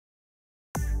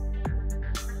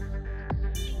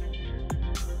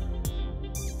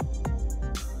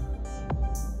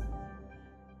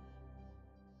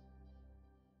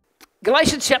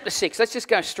Galatians chapter 6, let's just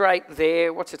go straight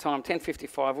there. What's the time?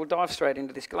 10:55. We'll dive straight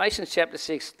into this. Galatians chapter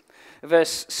 6,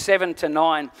 verse 7 to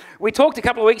 9. We talked a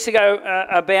couple of weeks ago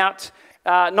about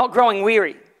not growing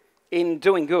weary in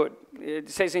doing good. It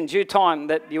says in due time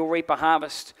that you'll reap a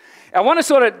harvest. I want to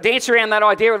sort of dance around that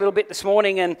idea a little bit this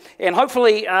morning and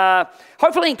hopefully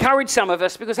encourage some of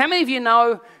us, because how many of you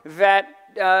know that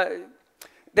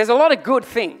there's a lot of good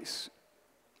things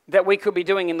that we could be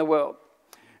doing in the world?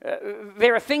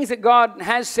 There are things that God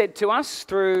has said to us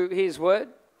through His Word,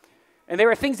 and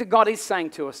there are things that God is saying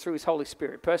to us through His Holy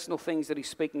Spirit, personal things that He's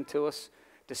speaking to us,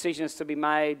 decisions to be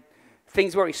made,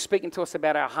 things where He's speaking to us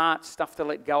about our hearts, stuff to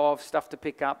let go of, stuff to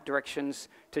pick up, directions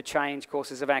to change,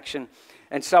 courses of action,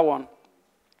 and so on.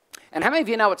 And how many of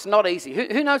you know it's not easy?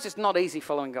 Who knows it's not easy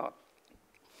following God?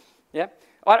 Yeah?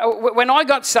 When I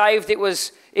got saved, it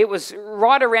was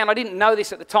right around, I didn't know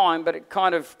this at the time, but it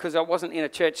kind of, because I wasn't in a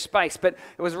church space, but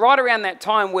it was right around that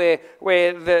time where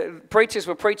the preachers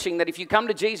were preaching that if you come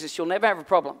to Jesus, you'll never have a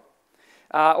problem.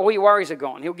 All your worries are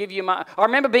gone. He'll give you money. I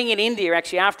remember being in India,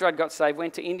 actually, after I'd got saved,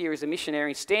 went to India as a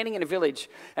missionary, standing in a village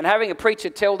and having a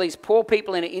preacher tell these poor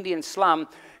people in an Indian slum,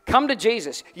 come to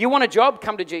Jesus. You want a job?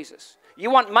 Come to Jesus. You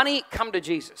want money? Come to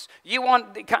Jesus.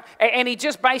 And he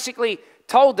just basically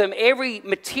told them every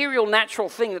material, natural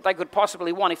thing that they could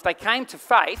possibly want. If they came to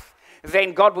faith,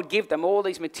 then God would give them all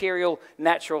these material,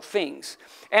 natural things.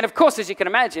 And of course, as you can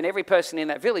imagine, every person in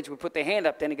that village would put their hand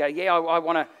up then and go, yeah, I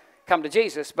want to come to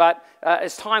Jesus. But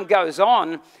as time goes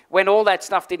on, when all that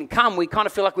stuff didn't come, we kind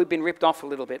of feel like we've been ripped off a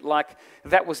little bit, like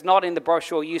that was not in the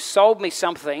brochure. You sold me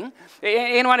something.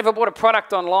 Anyone ever bought a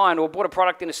product online or bought a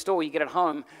product in a store, you get it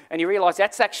home, and you realize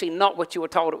that's actually not what you were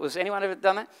told it was? Anyone ever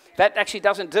done that? That actually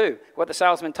doesn't do what the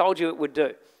salesman told you it would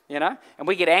do, you know? And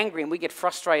we get angry and we get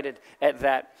frustrated at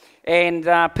that. And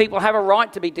people have a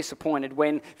right to be disappointed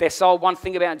when they're sold one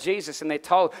thing about Jesus and they're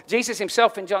told. Jesus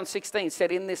himself in John 16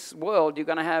 said, in this world you're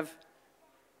going to have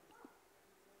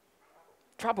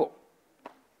trouble.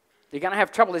 You're going to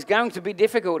have trouble. There's going to be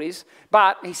difficulties.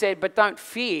 But he said, but don't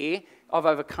fear, I've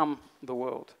overcome the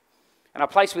world. And I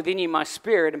place within you my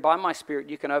spirit, and by my spirit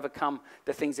you can overcome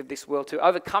the things of this world too.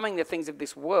 Overcoming the things of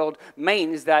this world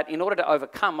means that in order to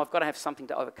overcome, I've got to have something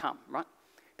to overcome, right?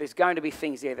 There's going to be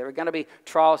things there. There are going to be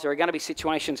trials. There are going to be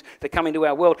situations that come into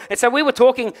our world. And so we were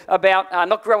talking about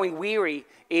not growing weary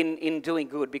in doing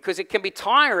good, because it can be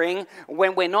tiring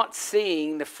when we're not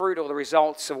seeing the fruit or the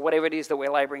results of whatever it is that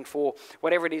we're laboring for,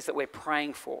 whatever it is that we're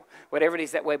praying for, whatever it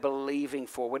is that we're believing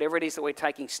for, whatever it is that we're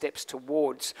taking steps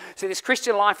towards. So this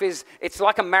Christian life it's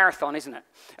like a marathon, isn't it?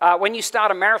 When you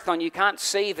start a marathon, you can't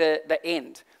see the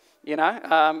end. You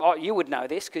know, you would know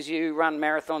this because you run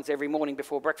marathons every morning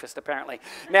before breakfast, apparently.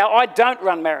 Now, I don't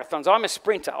run marathons. I'm a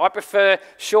sprinter. I prefer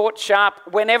short, sharp,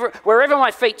 wherever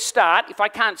my feet start. If I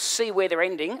can't see where they're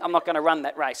ending, I'm not going to run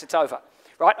that race. It's over.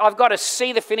 Right? I've got to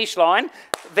see the finish line,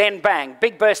 then bang,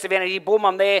 big burst of energy, boom,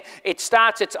 I'm there. It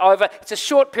starts, it's over. It's a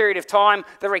short period of time.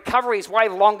 The recovery is way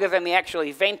longer than the actual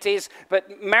event is.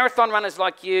 But marathon runners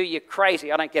like you're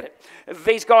crazy. I don't get it.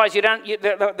 These guys, you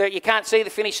can't see the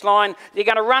finish line. You're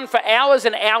going to run for hours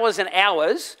and hours and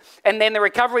hours, and then the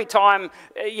recovery time,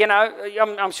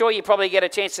 I'm sure you probably get a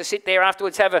chance to sit there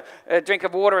afterwards, have a drink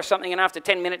of water or something, and after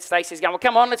 10 minutes, Stacey's going, well,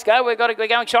 come on, let's go. We're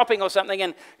going shopping or something,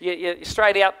 and you're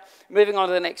straight out, moving on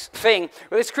to the next thing.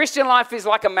 Well, this Christian life is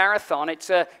like a marathon. It's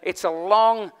a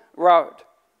long road.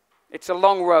 It's a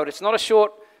long road. It's not a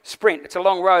short sprint. It's a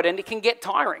long road, and it can get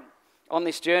tiring on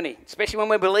this journey, especially when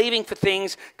we're believing for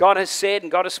things God has said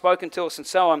and God has spoken to us and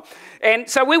so on. And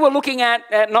so we were looking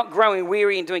at not growing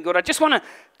weary and doing good. I just want to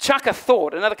chuck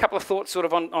another couple of thoughts sort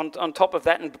of on top of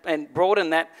that and broaden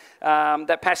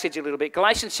that passage a little bit.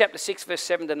 Galatians chapter 6, verse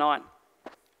 7 to 9.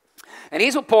 And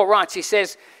here's what Paul writes. He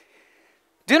says,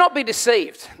 do not be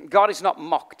deceived. God is not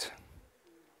mocked.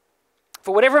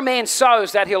 For whatever a man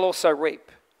sows, that he'll also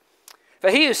reap. For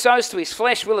he who sows to his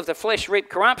flesh will of the flesh reap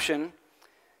corruption,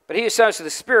 but he who sows to the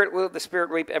Spirit will of the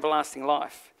Spirit reap everlasting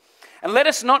life. And let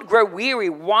us not grow weary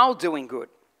while doing good,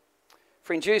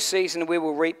 for in due season we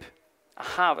will reap a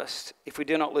harvest if we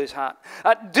do not lose heart.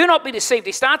 Do not be deceived.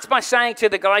 He starts by saying to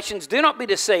the Galatians, do not be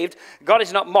deceived. God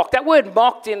is not mocked. That word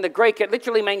mocked in the Greek, it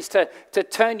literally means to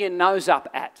turn your nose up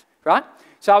at, right?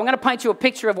 So I'm going to paint you a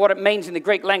picture of what it means in the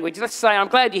Greek language. Let's say, I'm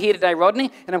glad you're here today,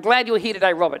 Rodney, and I'm glad you're here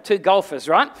today, Robert, two golfers,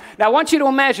 right? Now, I want you to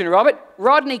imagine,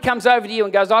 Rodney comes over to you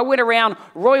and goes, I went around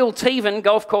Royal Tevan,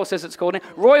 golf course as it's called now.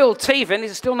 Royal Tevan, is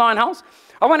it still 9 holes?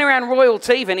 I went around Royal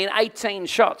Tevan in 18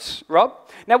 shots, Rob.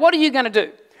 Now, what are you going to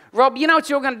do? Rob, you know what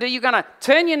you're going to do? You're going to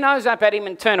turn your nose up at him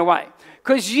and turn away.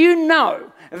 Because you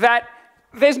know that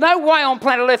there's no way on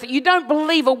planet Earth that you don't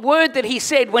believe a word that he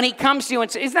said when he comes to you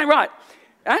and says, isn't that right?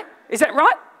 Right? Is that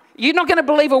right? You're not going to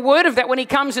believe a word of that when he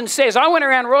comes and says, I went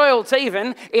around Royal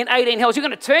Tevan in 18 hells. You're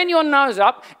going to turn your nose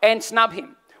up and snub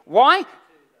him. Why?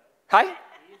 Hey?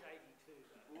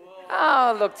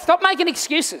 Oh, look, stop making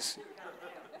excuses.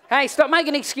 Hey, stop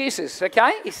making excuses,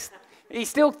 okay? He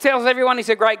still tells everyone he's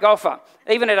a great golfer,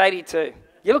 even at 82.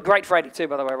 You look great for 82,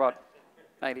 by the way, Rod.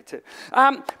 82.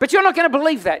 But you're not going to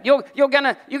believe that. You're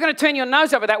going to turn your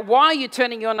nose up at that. Why are you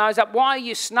turning your nose up? Why are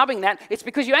you snubbing that? It's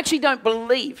because you actually don't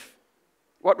believe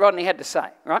what Rodney had to say,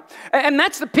 right? And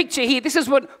that's the picture here. This is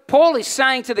what Paul is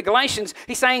saying to the Galatians.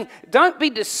 He's saying, don't be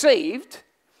deceived.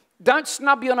 Don't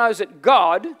snub your nose at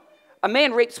God. A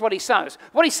man reaps what he sows.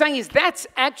 What he's saying is that's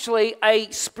actually a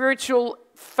spiritual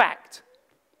fact.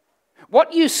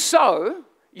 What you sow,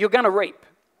 you're going to reap.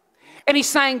 And he's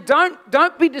saying,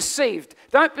 don't be deceived.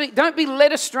 Don't be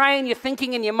led astray in your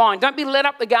thinking in your mind. Don't be led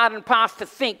up the garden path to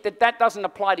think that doesn't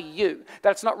apply to you,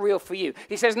 that's not real for you.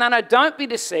 He says, no, don't be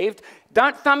deceived.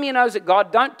 Don't thumb your nose at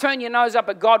God. Don't turn your nose up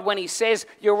at God when he says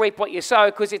you'll reap what you sow,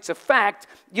 because it's a fact.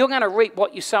 You're going to reap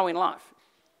what you sow in life.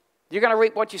 You're going to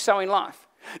reap what you sow in life.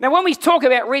 Now, when we talk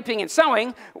about reaping and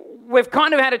sowing, we've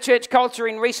kind of had a church culture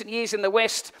in recent years in the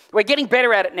West. We're getting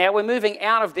better at it now. We're moving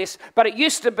out of this. But it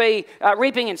used to be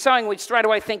reaping and sowing, we'd straight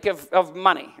away think of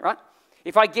money, right?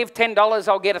 If I give $10,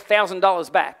 I'll get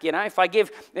 $1,000 back, you know. If I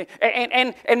give,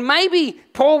 and maybe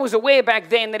Paul was aware back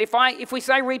then that if we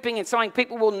say reaping and sowing,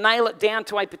 people will nail it down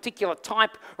to a particular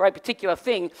type or a particular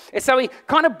thing. And so he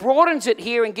kind of broadens it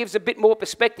here and gives a bit more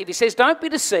perspective. He says, don't be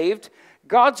deceived.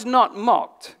 God's not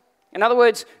mocked. In other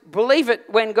words, believe it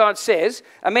when God says,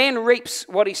 a man reaps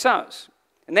what he sows.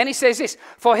 And then he says this,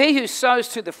 for he who sows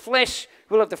to the flesh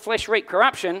will of the flesh reap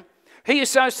corruption. He who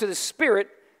sows to the Spirit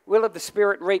will of the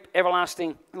Spirit reap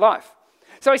everlasting life.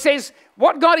 So he says,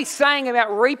 what God is saying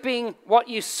about reaping what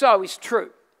you sow is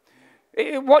true.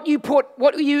 What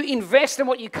you invest and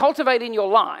what you cultivate in your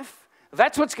life,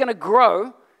 that's what's going to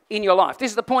grow in your life.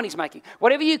 This is the point he's making.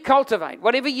 Whatever you cultivate,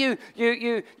 whatever you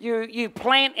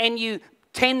plant and you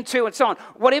tend to and so on,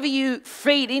 whatever you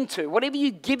feed into, whatever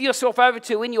you give yourself over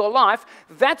to in your life,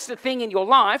 that's the thing in your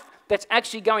life that's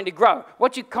actually going to grow.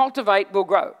 What you cultivate will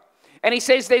grow. And he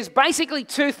says there's basically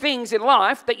two things in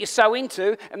life that you sow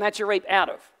into and that you reap out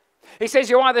of. He says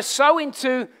you either sow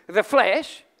into the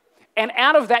flesh and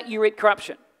out of that you reap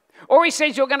corruption. Or he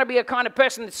says you're going to be a kind of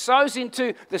person that sows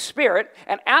into the Spirit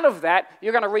and out of that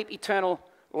you're going to reap eternal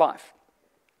life.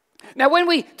 Now, when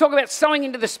we talk about sowing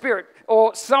into the Spirit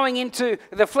or sowing into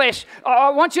the flesh, I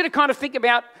want you to kind of think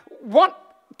about what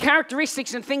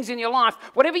characteristics and things in your life,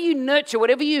 whatever you nurture,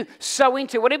 whatever you sow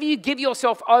into, whatever you give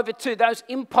yourself over to, those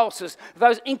impulses,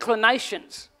 those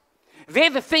inclinations,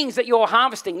 they're the things that you're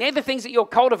harvesting. They're the things that you're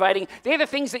cultivating. They're the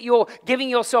things that you're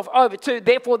giving yourself over to.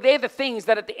 Therefore, they're the things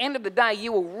that at the end of the day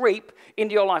you will reap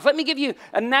into your life. Let me give you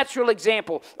a natural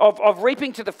example of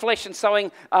reaping to the flesh and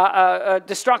sowing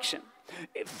destruction.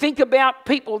 Think about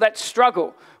people that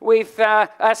struggle with,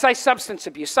 say, substance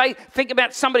abuse. Think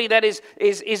about somebody that is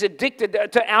addicted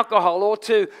to alcohol or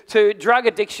to drug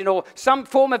addiction or some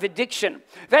form of addiction.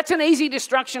 That's an easy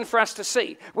destruction for us to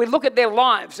see. We look at their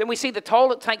lives and we see the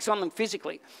toll it takes on them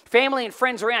physically. Family and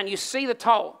friends around, you see the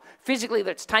toll physically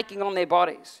that's taking on their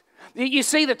bodies. You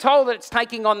see the toll that it's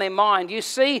taking on their mind. You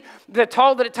see the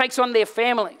toll that it takes on their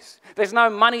families. There's no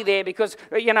money there because,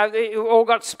 you know, it all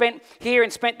got spent here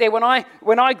and spent there. When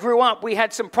I grew up, we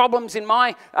had some problems in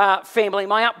my family,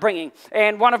 my upbringing.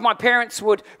 And one of my parents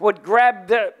would grab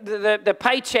the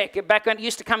paycheck back when it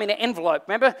used to come in an envelope.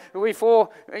 Remember? Before,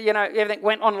 you know, everything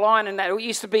went online and that. It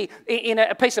used to be in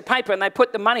a piece of paper and they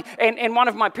put the money. And one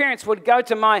of my parents would go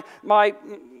to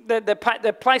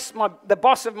the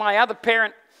boss of my other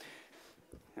parent.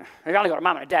 I've only got a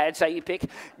mum and a dad, so you pick.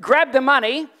 Grab the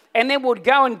money, and then would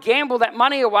go and gamble that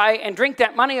money away and drink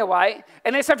that money away.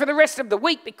 And then so for the rest of the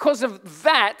week, because of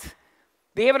that,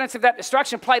 the evidence of that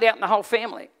destruction played out in the whole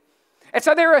family. And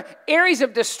so there are areas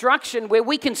of destruction where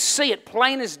we can see it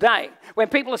plain as day. When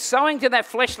people are sowing to that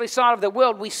fleshly side of the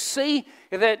world, we see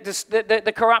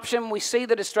the corruption, we see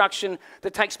the destruction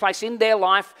that takes place in their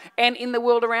life and in the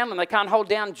world around them. They can't hold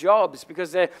down jobs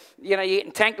because you're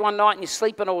getting tanked one night and you're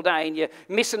sleeping all day and you're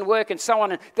missing work and so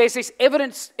on. And there's this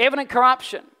evident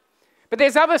corruption. But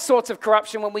there's other sorts of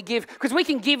corruption when we give, because we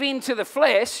can give in to the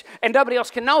flesh and nobody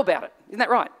else can know about it. Isn't that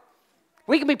right?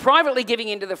 We can be privately giving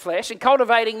into the flesh and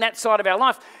cultivating that side of our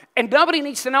life, and nobody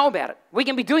needs to know about it. We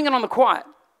can be doing it on the quiet,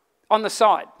 on the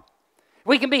side.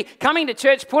 We can be coming to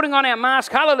church, putting on our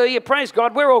mask, hallelujah, praise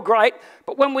God, we're all great.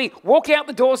 But when we walk out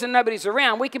the doors and nobody's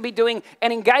around, we can be doing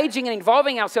and engaging and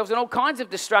involving ourselves in all kinds of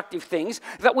destructive things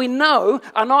that we know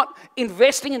are not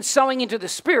investing and sowing into the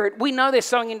Spirit. We know they're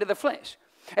sowing into the flesh.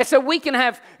 And so we can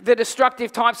have the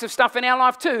destructive types of stuff in our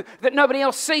life too that nobody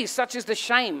else sees, such as the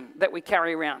shame that we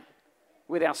carry around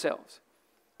with ourselves.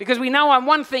 Because we know I'm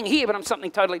one thing here, but I'm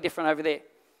something totally different over there.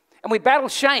 And we battle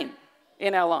shame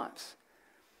in our lives.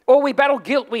 Or we battle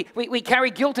guilt. We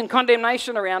carry guilt and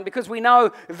condemnation around because we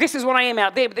know this is what I am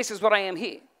out there, but this is what I am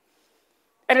here.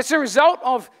 And it's a result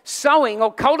of sowing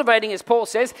or cultivating, as Paul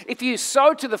says. If you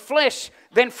sow to the flesh,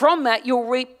 then from that you'll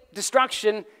reap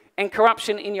destruction and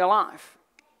corruption in your life.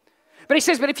 But he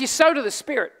says, but if you sow to the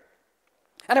Spirit,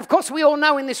 and of course we all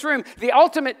know in this room, the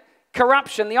ultimate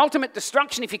corruption, the ultimate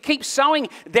destruction, if you keep sowing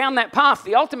down that path,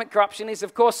 the ultimate corruption is,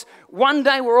 of course, one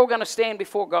day we're all going to stand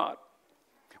before God.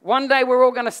 One day we're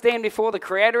all going to stand before the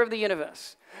creator of the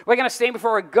universe. We're going to stand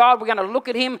before a God. We're going to look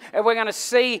at him and we're going to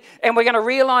see and we're going to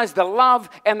realize the love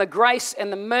and the grace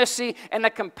and the mercy and the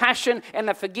compassion and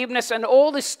the forgiveness and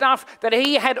all this stuff that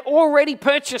he had already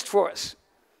purchased for us.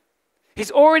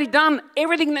 He's already done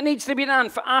everything that needs to be done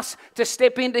for us to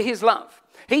step into his love.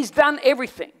 He's done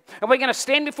everything. And we're going to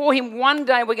stand before him one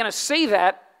day. We're going to see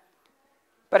that.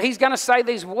 But he's going to say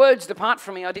these words, "Depart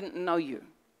from me, I didn't know you."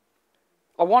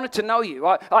 I wanted to know you.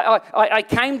 I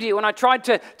came to you and I tried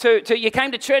to you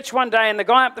came to church one day and the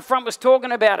guy up the front was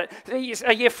talking about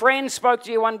it. Your friend spoke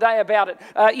to you one day about it.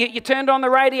 You turned on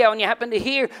the radio and you happened to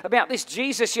hear about this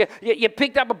Jesus. You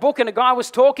picked up a book and a guy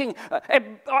was talking.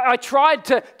 I tried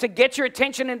to get your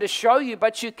attention and to show you,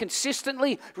 but you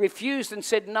consistently refused and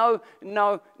said, no,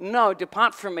 no, no,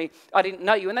 depart from me. I didn't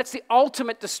know you. And that's the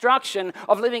ultimate destruction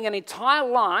of living an entire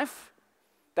life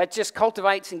that just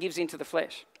cultivates and gives into the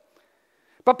flesh.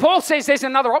 But Paul says there's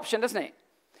another option, doesn't he?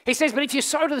 He says, but if you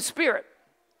sow to the Spirit,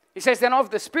 he says, then of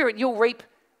the Spirit you'll reap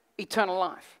eternal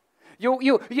life.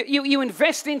 You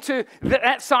invest into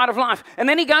that side of life. And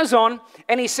then he goes on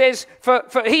and he says, for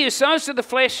he who sows to the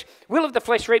flesh will of the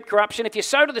flesh reap corruption. If you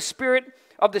sow to the Spirit,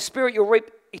 of the Spirit you'll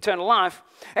reap eternal life.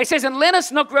 And he says, and let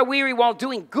us not grow weary while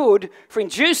doing good, for in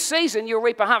due season you'll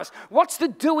reap a harvest. What's the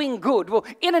doing good? Well,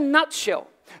 in a nutshell,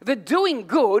 the doing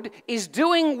good is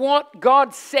doing what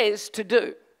God says to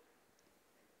do.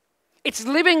 It's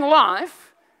living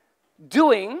life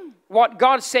doing what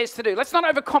God says to do. Let's not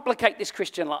overcomplicate this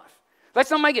Christian life.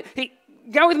 Let's not make it...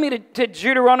 Go with me to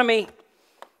Deuteronomy.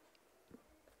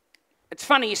 It's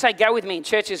funny, you say go with me in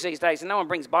churches these days, and no one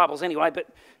brings Bibles anyway, but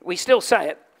we still say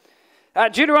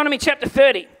it. Deuteronomy chapter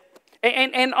 30.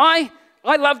 And I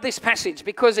love this passage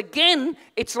because, again,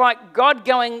 it's like God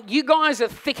going, you guys are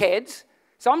thickheads,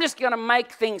 so I'm just going to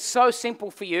make things so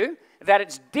simple for you that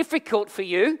it's difficult for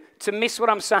you to miss what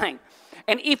I'm saying.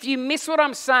 And if you miss what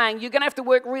I'm saying, you're going to have to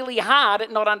work really hard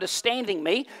at not understanding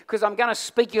me because I'm going to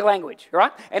speak your language,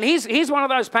 right? And here's one of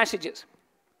those passages.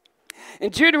 In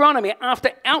Deuteronomy,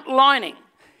 after outlining,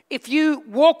 if you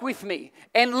walk with me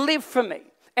and live for me,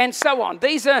 and so on.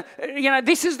 These are,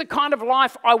 this is the kind of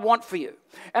life I want for you.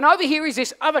 And over here is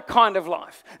this other kind of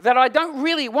life that I don't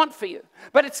really want for you.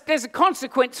 But there's a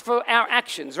consequence for our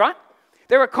actions, right?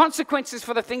 There are consequences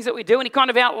for the things that we do, and he kind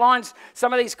of outlines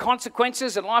some of these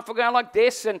consequences, and life will go like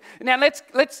this. And now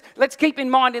let's keep in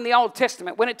mind in the Old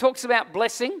Testament, when it talks about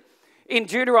blessing in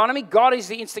Deuteronomy, God is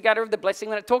the instigator of the blessing.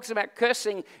 When it talks about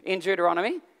cursing in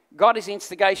Deuteronomy, God is the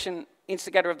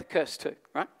instigator of the curse too,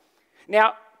 right?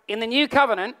 Now, in the new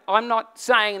covenant, I'm not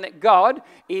saying that God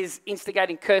is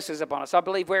instigating curses upon us. I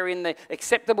believe we're in the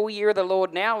acceptable year of the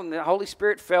Lord now, and the Holy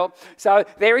Spirit fell. So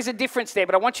there is a difference there,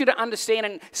 but I want you to understand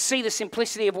and see the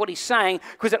simplicity of what he's saying,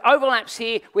 because it overlaps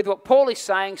here with what Paul is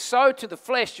saying. Sow to the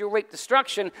flesh, you'll reap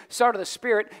destruction. Sow to the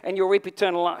Spirit, and you'll reap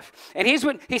eternal life. And here's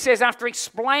what he says after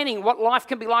explaining what life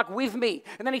can be like with me,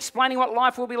 and then explaining what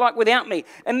life will be like without me.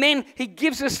 And then he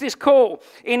gives us this call.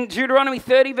 In Deuteronomy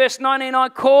 30, verse 19, I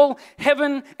call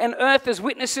heaven and earth as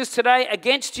witnesses today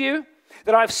against you,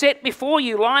 that I've set before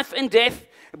you life and death,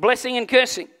 blessing and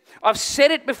cursing. I've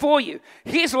set it before you.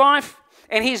 Here's life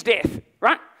and here's death,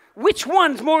 right? Which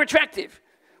one's more attractive?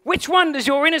 Which one does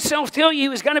your inner self tell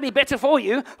you is going to be better for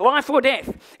you, life or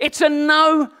death? It's a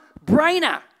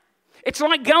no-brainer. It's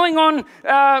like going on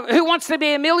Who Wants to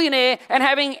Be a Millionaire and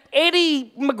having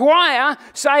Eddie Maguire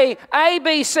say A,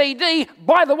 B, C, D.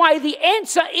 By the way, the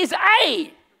answer is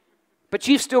A, but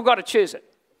you've still got to choose it.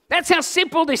 That's how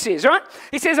simple this is, right?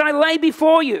 He says, I lay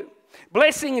before you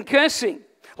blessing and cursing,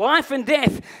 life and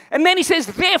death. And then he says,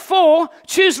 therefore,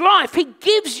 choose life. He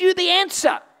gives you the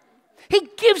answer. He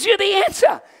gives you the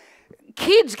answer.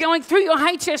 Kids going through your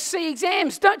HSC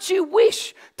exams, don't you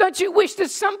wish that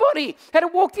somebody had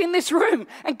walked in this room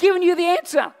and given you the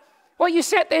answer? Well, you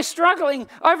sat there struggling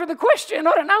over the question.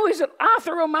 I don't know, is it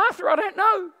Arthur or Martha? I don't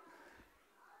know.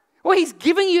 Well, he's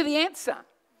giving you the answer.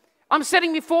 I'm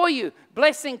setting before you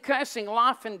blessing, cursing,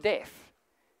 life and death.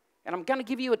 And I'm going to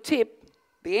give you a tip.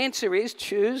 The answer is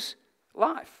choose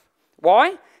life.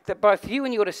 Why? That both you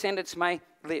and your descendants may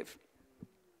live.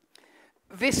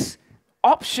 This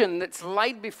option that's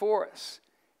laid before us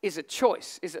is a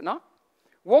choice, is it not?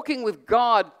 Walking with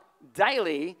God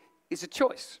daily is a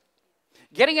choice.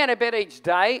 Getting out of bed each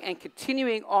day and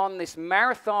continuing on this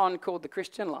marathon called the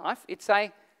Christian life, it's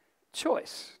a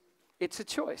choice. It's a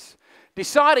choice.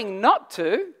 Deciding not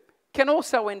to can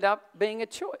also end up being a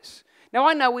choice. Now,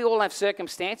 I know we all have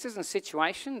circumstances and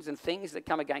situations and things that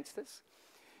come against us.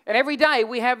 And every day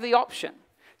we have the option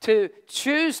to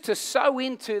choose to sow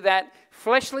into that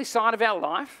fleshly side of our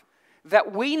life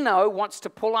that we know wants to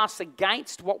pull us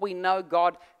against what we know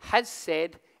God has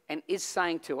said and is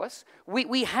saying to us.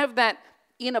 We have that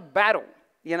inner battle,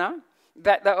 you know,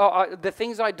 that the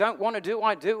things I don't want to do,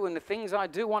 I do, and the things I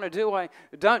do want to do, I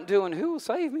don't do, and who will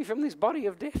save me from this body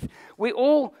of death? We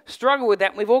all struggle with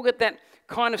that, and we've all got that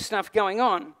kind of stuff going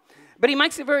on. But he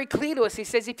makes it very clear to us. He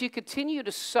says, if you continue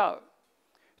to sow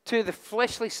to the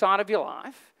fleshly side of your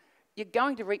life, you're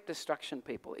going to reap destruction,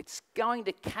 people. It's going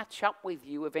to catch up with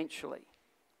you eventually.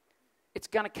 It's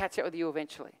going to catch up with you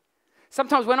eventually.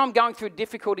 Sometimes when I'm going through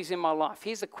difficulties in my life,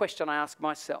 here's a question I ask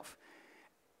myself.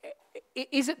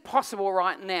 Is it possible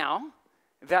right now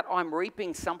that I'm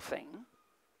reaping something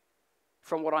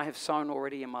from what I have sown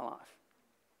already in my life?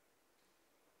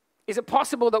 Is it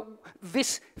possible that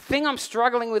this thing I'm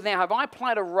struggling with now, have I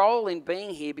played a role in being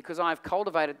here because I've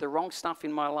cultivated the wrong stuff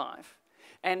in my life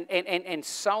and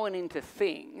sown into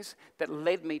things that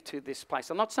led me to this place?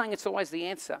 I'm not saying it's always the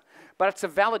answer, but it's a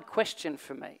valid question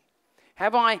for me.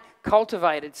 Have I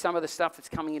cultivated some of the stuff that's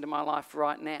coming into my life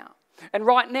right now? And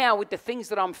right now, with the things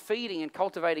that I'm feeding and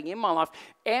cultivating in my life,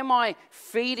 am I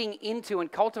feeding into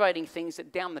and cultivating things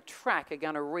that down the track are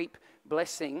going to reap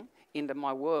blessing into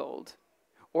my world?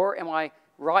 Or am I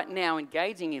right now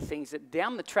engaging in things that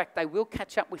down the track they will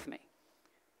catch up with me?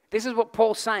 This is what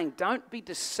Paul's saying. Don't be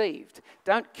deceived.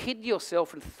 Don't kid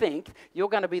yourself and think you're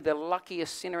going to be the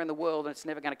luckiest sinner in the world and it's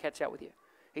never going to catch up with you.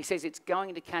 He says it's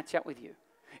going to catch up with you.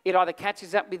 It either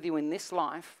catches up with you in this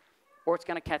life or it's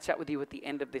going to catch up with you at the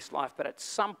end of this life. But at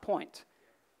some point,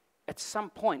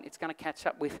 it's going to catch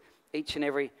up with each and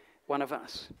every one of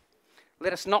us.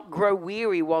 Let us not grow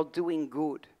weary while doing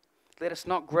good. Let us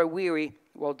not grow weary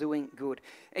while doing good.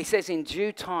 He says in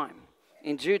due time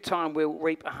we'll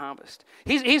reap a harvest.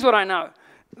 Here's what I know.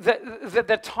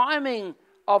 The timing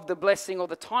of the blessing or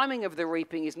the timing of the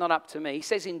reaping is not up to me. He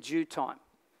says in due time.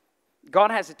 God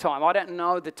has a time. I don't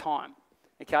know the time.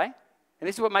 Okay? And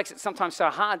this is what makes it sometimes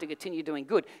so hard to continue doing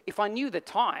good. If I knew the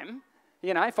time,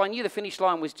 you know, if I knew the finish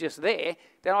line was just there,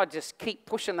 then I'd just keep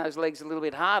pushing those legs a little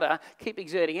bit harder, keep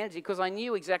exerting energy, because I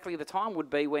knew exactly the time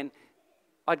would be when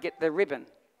I'd get the ribbon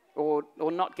or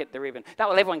not get the ribbon. No,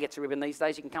 well, everyone gets a ribbon these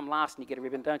days. You can come last and you get a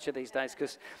ribbon, don't you, these days?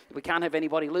 Because we can't have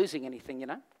anybody losing anything, you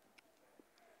know.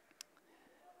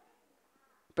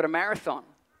 But a marathon,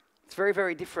 it's very,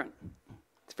 very different.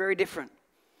 It's very different.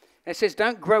 And it says,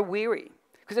 don't grow weary.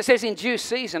 Because it says in due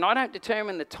season. I don't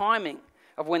determine the timing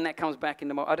of when that comes back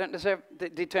into my... I don't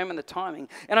determine the timing.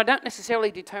 And I don't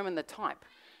necessarily determine the type.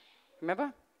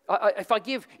 Remember?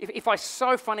 If I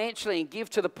sow financially and give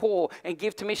to the poor and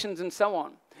give to missions and so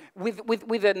on,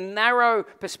 with a narrow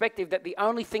perspective that the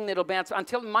only thing that'll bounce...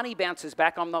 Until money bounces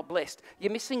back, I'm not blessed.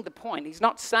 You're missing the point. He's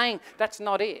not saying that's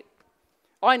not it.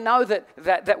 I know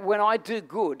that when I do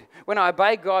good, when I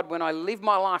obey God, when I live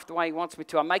my life the way He wants me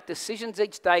to, I make decisions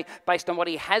each day based on what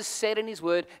He has said in His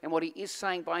Word and what He is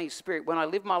saying by His Spirit. When I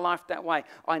live my life that way,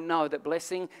 I know that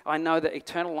blessing, I know that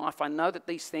eternal life, I know that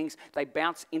these things, they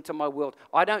bounce into my world.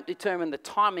 I don't determine the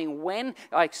timing when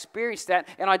I experience that,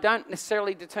 and I don't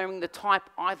necessarily determine the type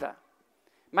either.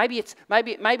 Maybe it's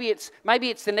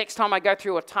the next time I go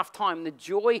through a tough time, the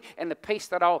joy and the peace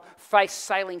that I'll face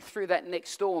sailing through that next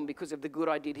storm because of the good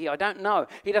I did here. I don't know.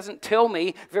 He doesn't tell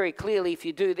me very clearly, if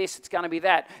you do this, it's going to be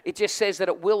that. It just says that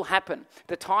it will happen.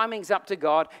 The timing's up to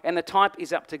God and the type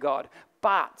is up to God.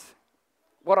 But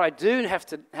what I do have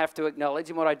to acknowledge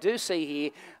and what I do see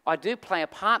here, I do play a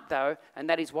part though, and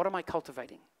that is, what am I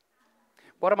cultivating?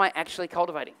 What am I actually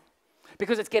cultivating?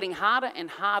 Because it's getting harder and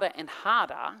harder and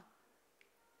harder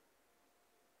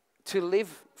to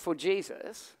live for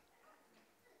Jesus,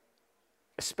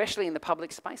 especially in the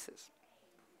public spaces.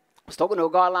 I was talking to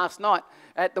a guy last night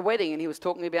at the wedding, and he was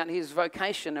talking about his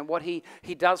vocation and what he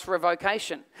does for a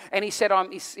vocation. And he said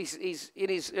he's in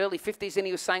his early 50s, and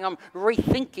he was saying, I'm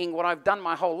rethinking what I've done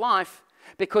my whole life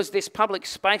because this public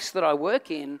space that I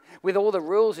work in, with all the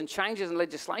rules and changes and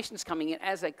legislations coming in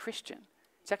as a Christian,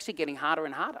 it's actually getting harder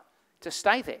and harder to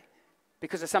stay there.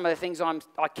 because of some of the things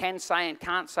I can say and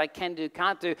can't say, can do,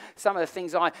 can't do. Some of the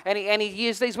things and he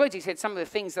used these words. He said, some of the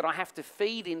things that I have to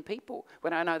feed in people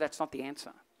when I know that's not the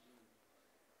answer.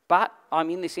 But I'm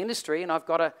in this industry and I've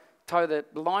got to toe the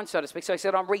line, so to speak. So he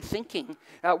said, I'm rethinking.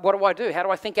 What do I do? How do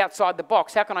I think outside the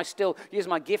box? How can I still use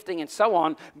my gifting and so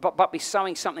on, but be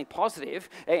sowing something positive?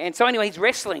 And so anyway, he's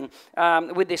wrestling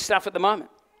with this stuff at the moment.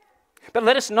 But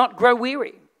let us not grow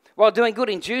weary. While doing good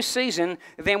in due season,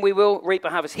 then we will reap a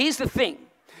harvest. Here's the thing.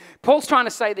 Paul's trying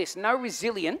to say this. No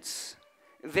resilience,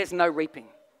 there's no reaping.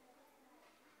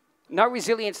 No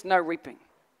resilience, no reaping.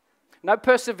 No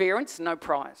perseverance, no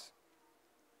prize.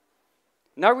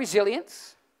 No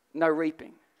resilience, no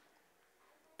reaping.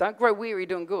 Don't grow weary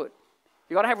doing good.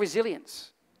 You've got to have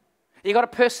resilience. You've got to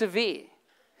persevere.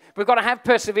 We've got to have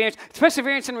perseverance.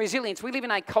 Perseverance and resilience. We live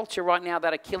in a culture right now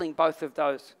that are killing both of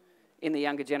those in the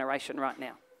younger generation right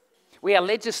now. We are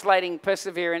legislating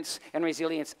perseverance and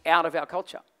resilience out of our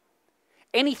culture.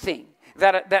 Anything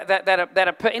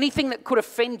anything that could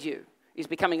offend you is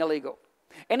becoming illegal.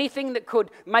 Anything that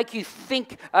could make you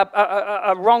think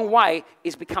a wrong way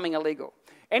is becoming illegal.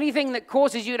 Anything that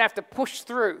causes you to have to push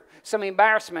through some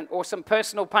embarrassment or some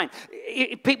personal pain.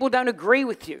 If people don't agree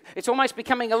with you, it's almost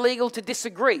becoming illegal to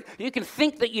disagree. You can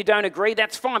think that you don't agree,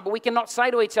 that's fine, but we cannot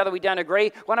say to each other we don't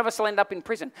agree. One of us will end up in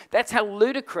prison. That's how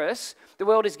ludicrous the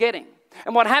world is getting.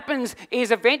 And what happens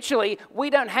is eventually we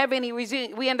don't have any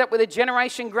resilience. We end up with a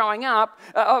generation growing up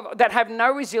that have no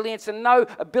resilience and no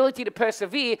ability to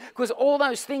persevere, because all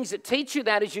those things that teach you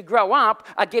that as you grow up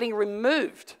are getting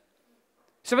removed.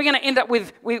 So we're going to end up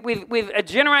with a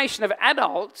generation of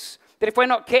adults that, if we're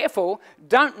not careful,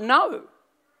 don't know.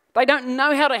 They don't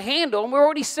know how to handle, and we're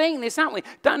already seeing this, aren't we?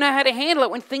 Don't know how to handle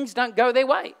it when things don't go their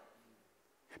way.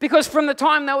 Because from the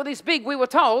time they were this big, we were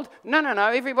told, no,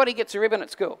 everybody gets a ribbon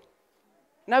at school.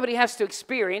 Nobody has to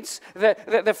experience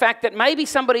the fact that maybe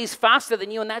somebody's faster than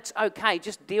you, and that's okay.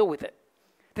 Just deal with it.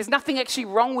 There's nothing actually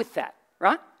wrong with that,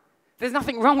 right? There's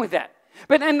nothing wrong with that.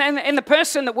 But and the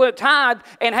person that worked hard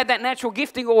and had that natural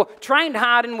gifting or trained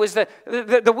hard and was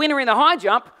the winner in the high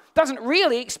jump doesn't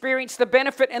really experience the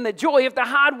benefit and the joy of the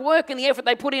hard work and the effort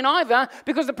they put in either,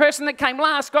 because the person that came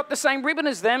last got the same ribbon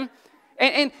as them.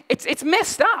 And it's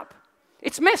messed up.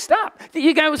 It's messed up that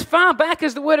you go as far back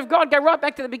as the Word of God, go right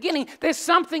back to the beginning. There's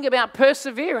something about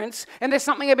perseverance and there's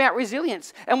something about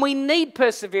resilience. And we need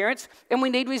perseverance and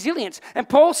we need resilience. And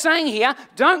Paul's saying here,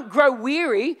 don't grow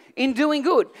weary in doing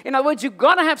good. In other words, you've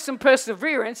got to have some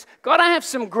perseverance, got to have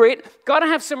some grit, got to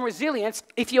have some resilience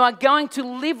if you are going to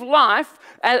live life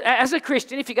as a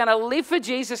Christian. If you're going to live for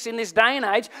Jesus in this day and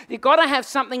age, you've got to have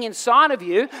something inside of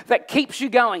you that keeps you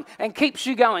going and keeps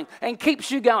you going and keeps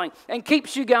you going and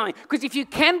keeps you going. Because if you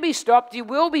can be stopped, you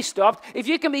will be stopped. If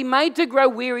you can be made to grow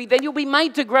weary, then you'll be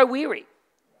made to grow weary.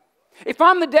 If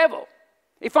I'm the devil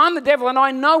and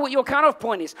I know what your cutoff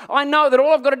point is, I know that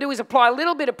all I've got to do is apply a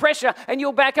little bit of pressure and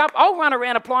you'll back up, I'll run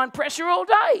around applying pressure all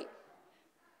day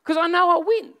because I know I'll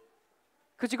win.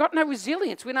 Because you've got no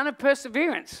resilience. We don't have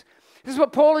perseverance. This is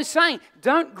what Paul is saying.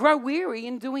 Don't grow weary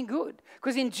in doing good,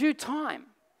 because in due time,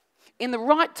 in the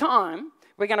right time,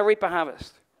 we're going to reap a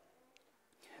harvest.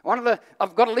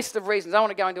 I've got a list of reasons. I don't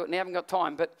want to go into it now. I haven't got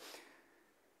time, but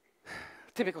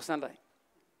typical Sunday.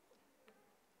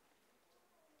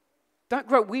 Don't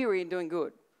grow weary in doing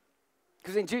good,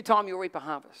 because in due time you'll reap a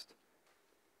harvest.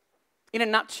 In a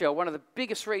nutshell, one of the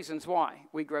biggest reasons why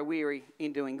we grow weary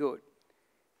in doing good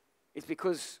is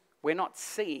because we're not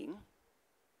seeing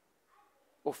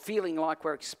or feeling like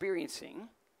we're experiencing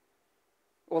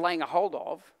or laying a hold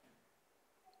of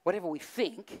whatever we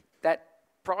think that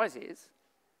prize is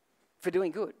for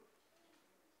doing good.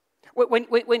 There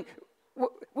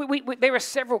are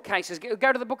several cases.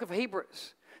 Go to the book of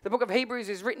Hebrews. The book of Hebrews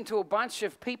is written to a bunch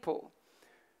of people,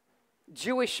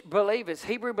 Jewish believers,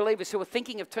 Hebrew believers who were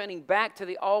thinking of turning back to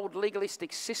the old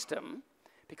legalistic system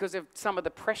because of some of the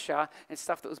pressure and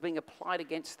stuff that was being applied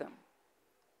against them.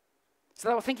 So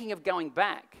they were thinking of going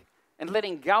back and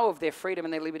letting go of their freedom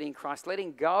and their liberty in Christ,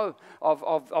 letting go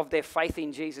of their faith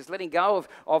in Jesus, letting go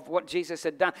of what Jesus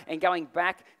had done, and going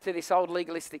back to this old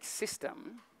legalistic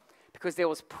system because there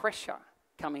was pressure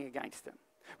coming against them.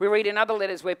 We read in other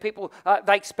letters where people,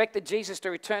 they expected Jesus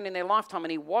to return in their lifetime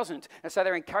and he wasn't. And so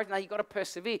they're encouraged, no, you've got to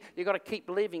persevere. You've got to keep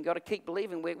believing. You've got to keep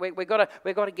believing. We've got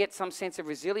to get some sense of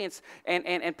resilience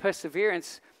and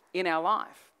perseverance in our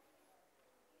life.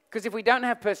 Because if we don't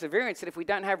have perseverance and if we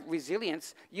don't have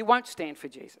resilience, you won't stand for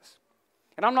Jesus.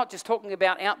 And I'm not just talking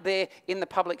about out there in the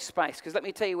public space, because let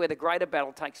me tell you where the greater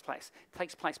battle takes place. It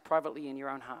takes place privately in your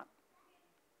own heart.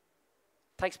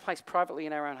 It takes place privately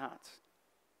in our own hearts.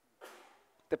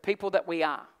 The people that we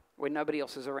are when nobody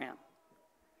else is around.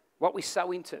 what we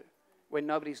sow into when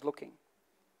nobody's looking,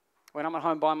 when I'm at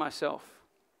home by myself,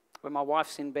 when my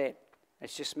wife's in bed,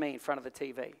 it's just me in front of the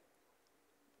TV.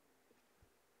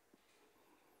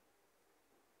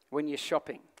 When you're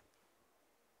shopping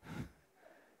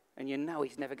and you know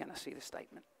he's never going to see the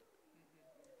statement.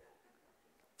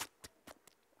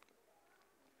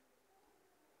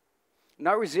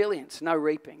 No resilience, no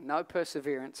reaping, no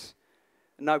perseverance,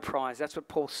 no prize. That's what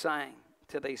Paul's saying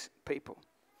to these people.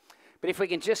 But if we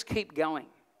can just keep going,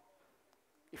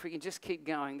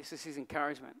 this is his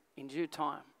encouragement. In due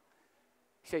time,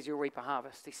 he says you'll reap a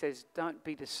harvest. He says don't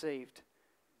be deceived.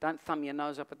 Don't thumb your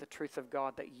nose up at the truth of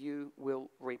God that you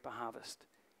will reap a harvest.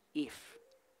 If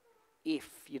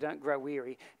you don't grow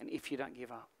weary and if you don't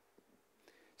give up.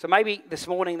 So maybe this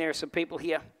morning there are some people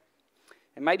here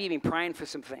and maybe you've been praying for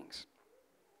some things.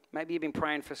 Maybe you've been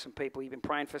praying for some people. You've been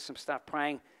praying for some stuff,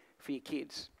 praying for your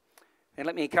kids. And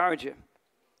let me encourage you.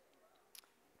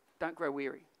 Don't grow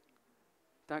weary.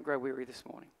 Don't grow weary this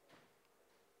morning.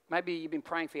 Maybe you've been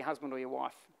praying for your husband or your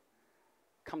wife.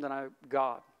 Come to know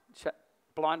God.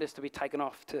 Blinders to be taken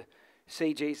off to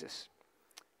see Jesus.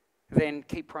 Then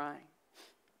keep praying.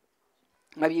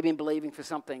 Maybe you've been believing for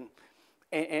something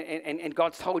and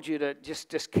God's told you to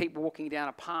just keep walking down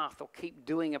a path or keep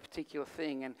doing a particular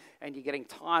thing and you're getting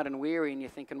tired and weary and you're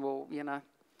thinking, well,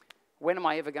 when am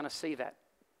I ever going to see that?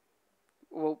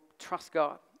 Well, trust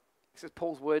God. This is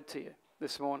Paul's word to you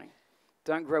this morning.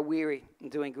 Don't grow weary in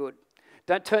doing good.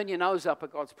 Don't turn your nose up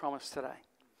at God's promise today.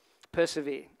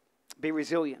 Persevere. Be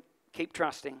resilient. Keep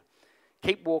trusting.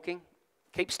 Keep walking.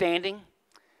 Keep standing.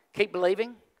 Keep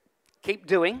believing. Keep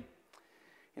doing.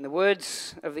 In the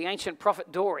words of the ancient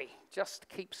prophet Dory, just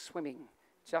keep swimming.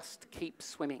 Just keep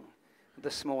swimming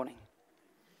this morning.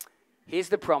 Here's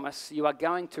the promise. You are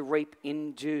going to reap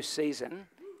in due season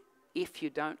if you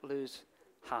don't lose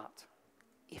heart.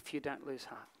 If you don't lose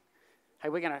heart. Hey,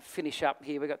 we're going to finish up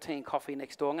here. We've got tea and coffee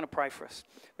next door. I'm going to pray for us.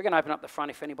 We're going to open up the front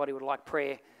if anybody would like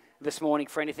prayer this morning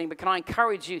for anything. But can I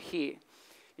encourage you here,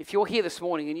 if you're here this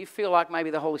morning and you feel like maybe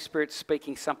the Holy Spirit's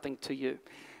speaking something to you,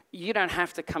 you don't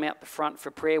have to come out the front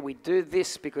for prayer. We do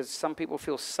this because some people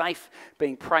feel safe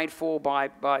being prayed for by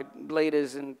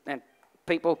leaders and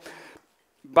people.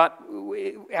 But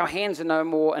our hands are no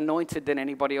more anointed than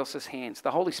anybody else's hands.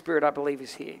 The Holy Spirit, I believe,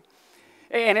 is here.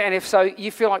 And if so,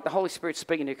 you feel like the Holy Spirit's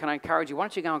speaking to you, can I encourage you, why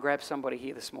don't you go and grab somebody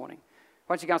here this morning?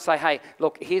 Why don't you go and say, hey,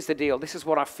 look, here's the deal. This is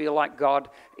what I feel like God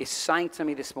is saying to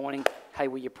me this morning. Hey,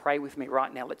 will you pray with me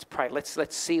right now? Let's pray. Let's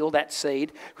seal that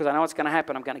seed because I know what's going to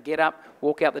happen. I'm going to get up,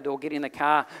 walk out the door, get in the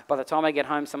car. By the time I get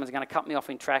home, someone's going to cut me off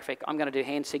in traffic. I'm going to do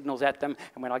hand signals at them.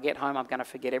 And when I get home, I'm going to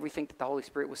forget everything that the Holy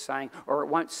Spirit was saying, or it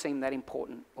won't seem that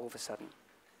important all of a sudden.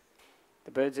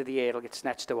 The birds of the air will get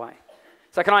snatched away.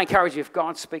 So can I encourage you, if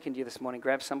God's speaking to you this morning,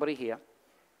 grab somebody here.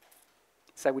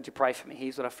 Say, would you pray for me?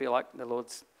 Here's what I feel like the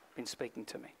Lord's been speaking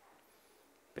to me.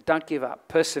 But don't give up.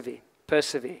 Persevere,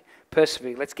 persevere,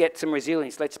 persevere. Let's get some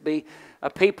resilience. Let's be a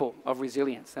people of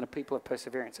resilience and a people of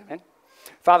perseverance. Amen.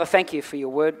 Father, thank you for your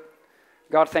word.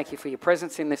 God, thank you for your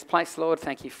presence in this place, Lord.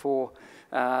 Thank you for,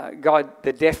 God,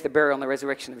 the death, the burial, and the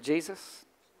resurrection of Jesus.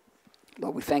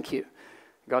 Lord, we thank you.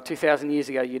 God, 2,000 years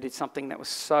ago, you did something that was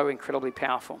so incredibly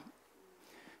powerful.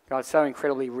 God, so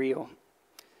incredibly real.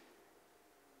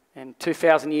 And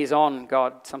 2,000 years on,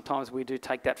 God, sometimes we do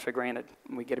take that for granted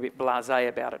and we get a bit blasé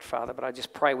about it, Father. But I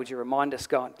just pray, would you remind us,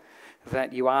 God,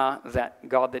 that you are that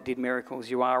God that did miracles.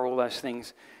 You are all those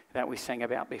things that we sang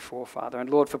about before, Father. And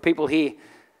Lord, for people here,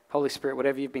 Holy Spirit,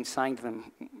 whatever you've been saying to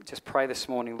them, just pray this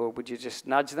morning, Lord, would you just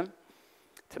nudge them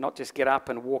to not just get up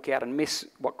and walk out and miss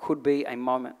what could be a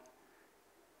moment.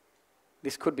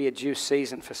 This could be a due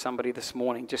season for somebody this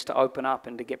morning, just to open up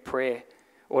and to get prayer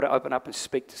or to open up and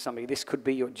speak to somebody. This could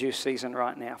be your due season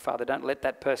right now, Father. Don't let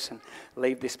that person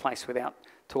leave this place without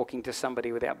talking to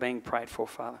somebody, without being prayed for,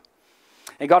 Father.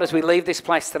 And God, as we leave this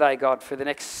place today, God, for the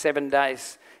next 7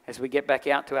 days, as we get back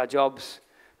out to our jobs,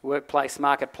 workplace,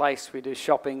 marketplace, we do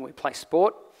shopping, we play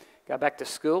sport, go back to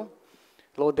school.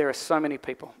 Lord, there are so many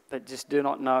people that just do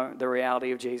not know the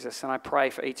reality of Jesus. And I pray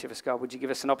for each of us, God, would you give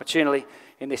us an opportunity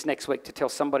in this next week to tell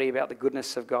somebody about the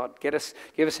goodness of God. Give us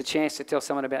a chance to tell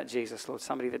someone about Jesus, Lord,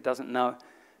 somebody that doesn't know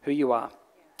who you are,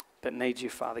 that needs you,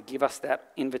 Father. Give us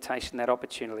that invitation, that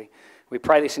opportunity. We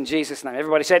pray this in Jesus' name.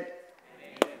 Everybody said,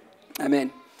 Amen.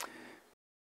 Amen.